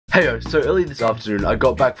Heyo, so early this afternoon I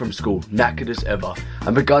got back from school, knackered as ever,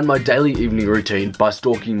 and begun my daily evening routine by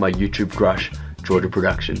stalking my YouTube crush, Georgia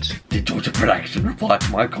Productions. Did Georgia Production reply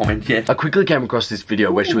to my comment yet? I quickly came across this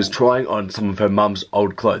video where she was trying on some of her mum's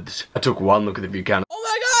old clothes. I took one look at the view count. Oh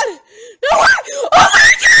my god! No way! Oh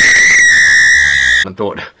my god! And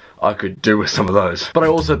thought I could do with some of those. But I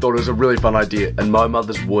also thought it was a really fun idea, and my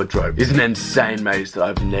mother's wardrobe is an insane maze that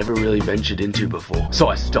I've never really ventured into before. So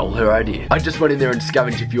I stole her idea. I just went in there and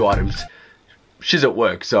scavenged a few items. She's at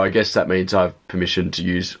work, so I guess that means I have permission to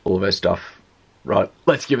use all of her stuff. Right,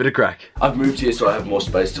 let's give it a crack. I've moved here so I have more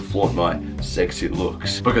space to flaunt my sexy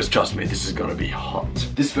looks. Because trust me, this is gonna be hot.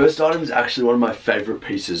 This first item is actually one of my favorite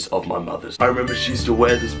pieces of my mother's. I remember she used to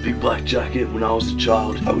wear this big black jacket when I was a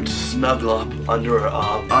child. I would snuggle up under her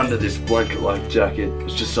arm, under this blanket-like jacket. It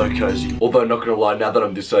was just so cozy. Although, not gonna lie, now that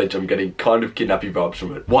I'm this age, I'm getting kind of kidnappy vibes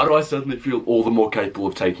from it. Why do I suddenly feel all the more capable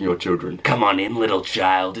of taking your children? Come on in, little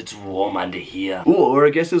child. It's warm under here. Ooh, or I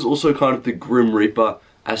guess there's also kind of the Grim Reaper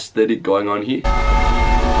aesthetic going on here.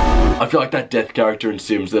 I feel like that death character in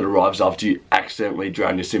Sims that arrives after you accidentally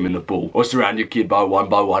drown your sim in the pool, or surround your kid by a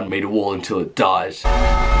 1x1 meter wall until it dies.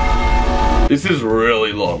 This is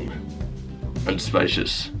really long and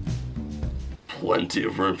spacious. Plenty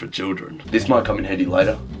of room for children. This might come in handy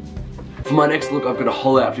later. For my next look, I've got a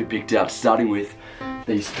whole outfit picked out, starting with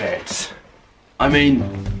these pants. I mean,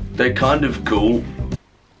 they're kind of cool.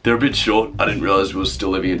 They're a bit short. I didn't realize we were still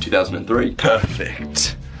living in 2003.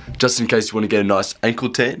 Perfect. Just in case you want to get a nice ankle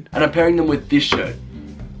tan. And I'm pairing them with this shirt,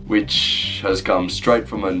 which has come straight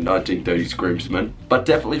from a 1930s groomsman, but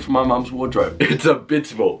definitely from my mum's wardrobe. It's a bit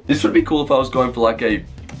small. This would be cool if I was going for like a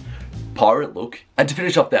pirate look. And to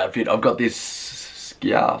finish off the outfit, I've got this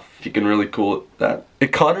scarf, if you can really call it that.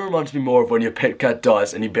 It kind of reminds me more of when your pet cat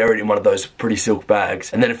dies and you bury it in one of those pretty silk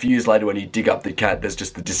bags. And then a few years later when you dig up the cat, there's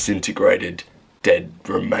just the disintegrated dead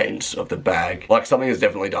remains of the bag. Like, something has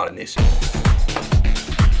definitely died in this.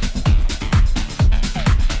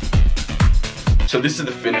 So this is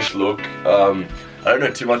the finished look. I don't know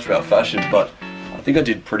too much about fashion, but I think I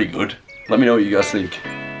did pretty good. Let me know what you guys think.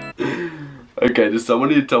 Okay, does someone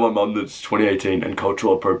need to tell my mum that it's 2018 and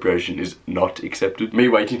cultural appropriation is not accepted? Me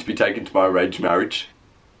waiting to be taken to my arranged marriage?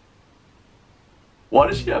 Why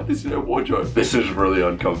does she have this in her wardrobe? This is really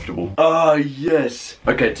uncomfortable. Ah, yes.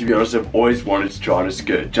 Okay, to be honest, I've always wanted to try on a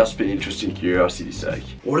skirt just for interest and curiosity's sake.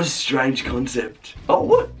 What a strange concept. Oh,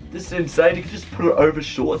 what? This is insane. You can just put it over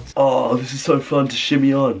shorts. Oh, this is so fun to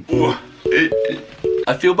shimmy on.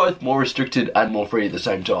 I feel both more restricted and more free at the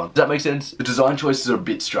same time. Does that make sense? The design choices are a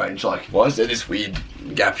bit strange. Like, why is there this weird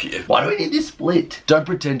gap here? Why do we need this split? Don't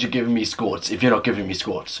pretend you're giving me squats if you're not giving me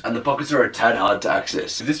squats. And the pockets are a tad hard to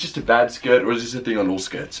access. Is this just a bad skirt or is this a thing on all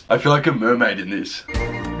skirts? I feel like a mermaid in this.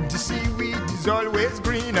 The seaweed is always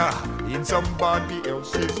greener in somebody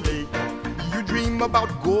else's lake. You dream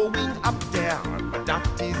about going up there, but that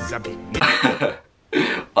is a big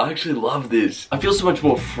I actually love this. I feel so much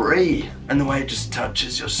more free. And the way it just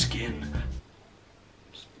touches your skin.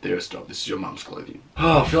 There, stop. This is your mum's clothing.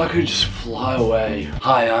 Oh, I feel like I could just fly away.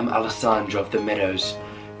 Hi, I'm Alessandra of the Meadows.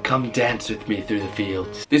 Come dance with me through the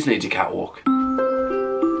fields. This needs a catwalk.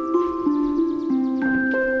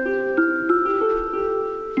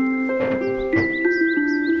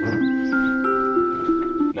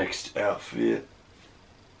 Next outfit.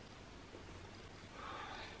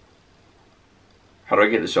 How do I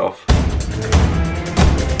get this off?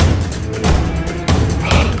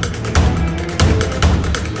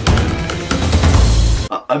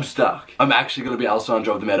 I'm stuck. I'm actually gonna be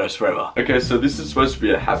Alessandra of the Meadows forever. Okay, so this is supposed to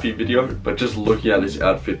be a happy video, but just looking at this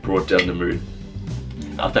outfit brought down the mood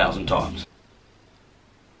 1,000 times.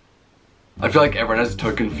 I feel like everyone has a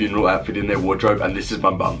token funeral outfit in their wardrobe, and this is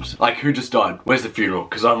my mum's. Like, who just died? Where's the funeral?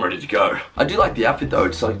 Because I'm ready to go. I do like the outfit though.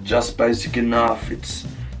 It's like just basic enough. It's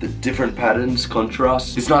the different patterns,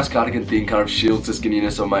 contrast. This nice cardigan thing kind of shields the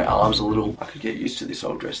skinniness of my arms a little. I could get used to this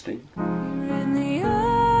whole dress thing. In the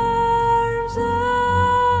arms of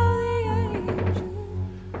the angel,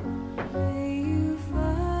 may you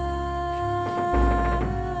find.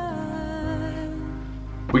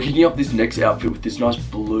 We're kicking off this next outfit with this nice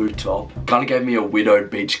blue top. Kind of gave me a widowed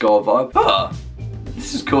beachgoer vibe. Ah,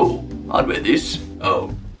 this is cool. I'd wear this.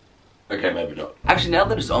 Oh. Okay, maybe not. Actually, now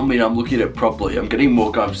that it's on me and I'm looking at it properly, I'm getting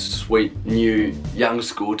more kind of sweet, new, young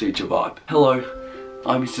school teacher vibe. Hello,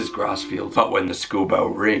 I'm Mrs. Grassfield. But when the school bell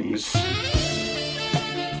rings...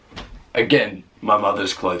 Again, my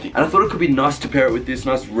mother's clothing. And I thought it could be nice to pair it with this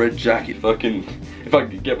nice red jacket. If I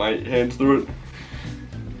can get my hands through it.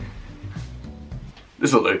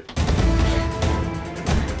 This'll do.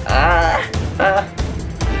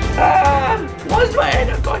 Why is my hand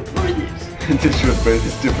not going through this? think this should have been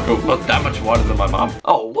this difficult. Not that much wider than my mum.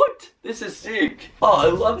 Oh, what? This is sick. Oh,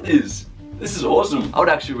 I love this. This is awesome. I would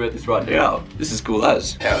actually wear this right now. This is cool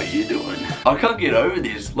as. How are you doing? I can't get over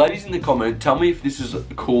this. Ladies in the comment, tell me if this is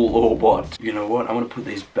cool or what. You know what? I'm gonna put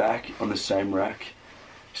these back on the same rack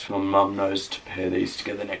so my mum knows to pair these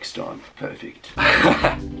together next time. Perfect.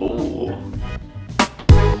 Oh.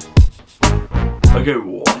 Okay,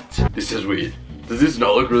 what? This is weird. Does this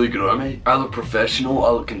not look really good on me? I look professional, I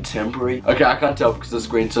look contemporary. Okay, I can't tell because the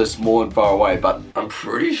screen's so small and far away, but I'm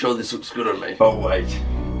pretty sure this looks good on me. Oh wait.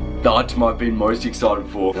 The item I've been most excited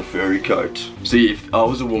for, the furry coat. See, if I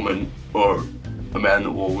was a woman, or a man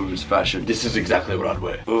that wore women's fashion, this is exactly what I'd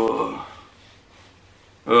wear. Ugh.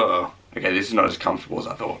 Ugh. Okay, this is not as comfortable as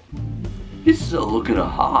I thought. This is a look and a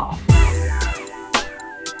half.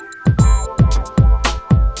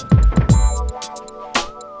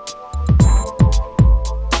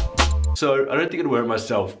 So, I don't think I'd wear it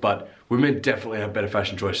myself, but women definitely have better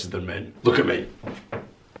fashion choices than men. Look at me.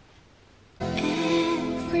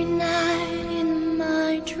 Every night in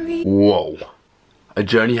my dream. Whoa. A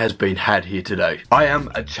journey has been had here today. I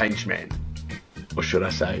am a changed man. Or should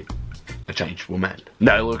I say, a changed woman.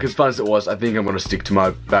 No, look, as fun as it was, I think I'm gonna stick to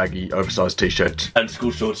my baggy, oversized t-shirts and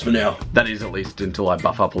school shorts for now. That is at least until I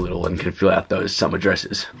buff up a little and can fill out those summer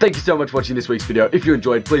dresses. Thank you so much for watching this week's video. If you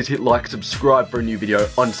enjoyed, please hit like, subscribe for a new video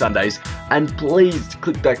on Sundays, and please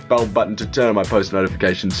click that bell button to turn on my post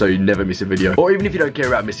notifications so you never miss a video. Or even if you don't care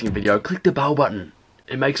about missing a video, click the bell button.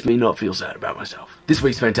 It makes me not feel sad about myself. This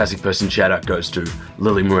week's fantastic person shout out goes to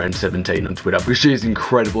Lily Moran17 on Twitter, because she is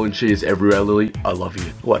incredible and she is everywhere. Lily, I love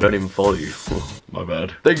you. Oh, I don't even follow you. My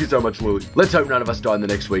bad. Thank you so much, Lily. Let's hope none of us die in the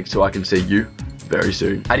next week so I can see you very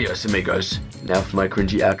soon. Adios, amigos. Now for my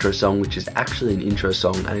cringy outro song, which is actually an intro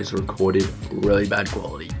song and is recorded really bad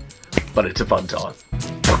quality, but it's a fun time.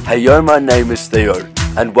 Hey yo, my name is Theo,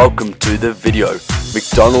 and welcome to the video.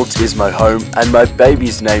 McDonald's is my home, and my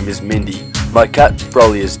baby's name is Mindy. My cat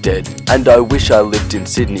Broly is dead, and I wish I lived in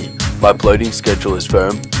Sydney. My bloating schedule is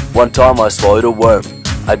firm. One time I swallowed a worm.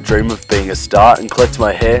 I dream of being a star and collect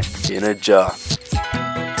my hair in a jar.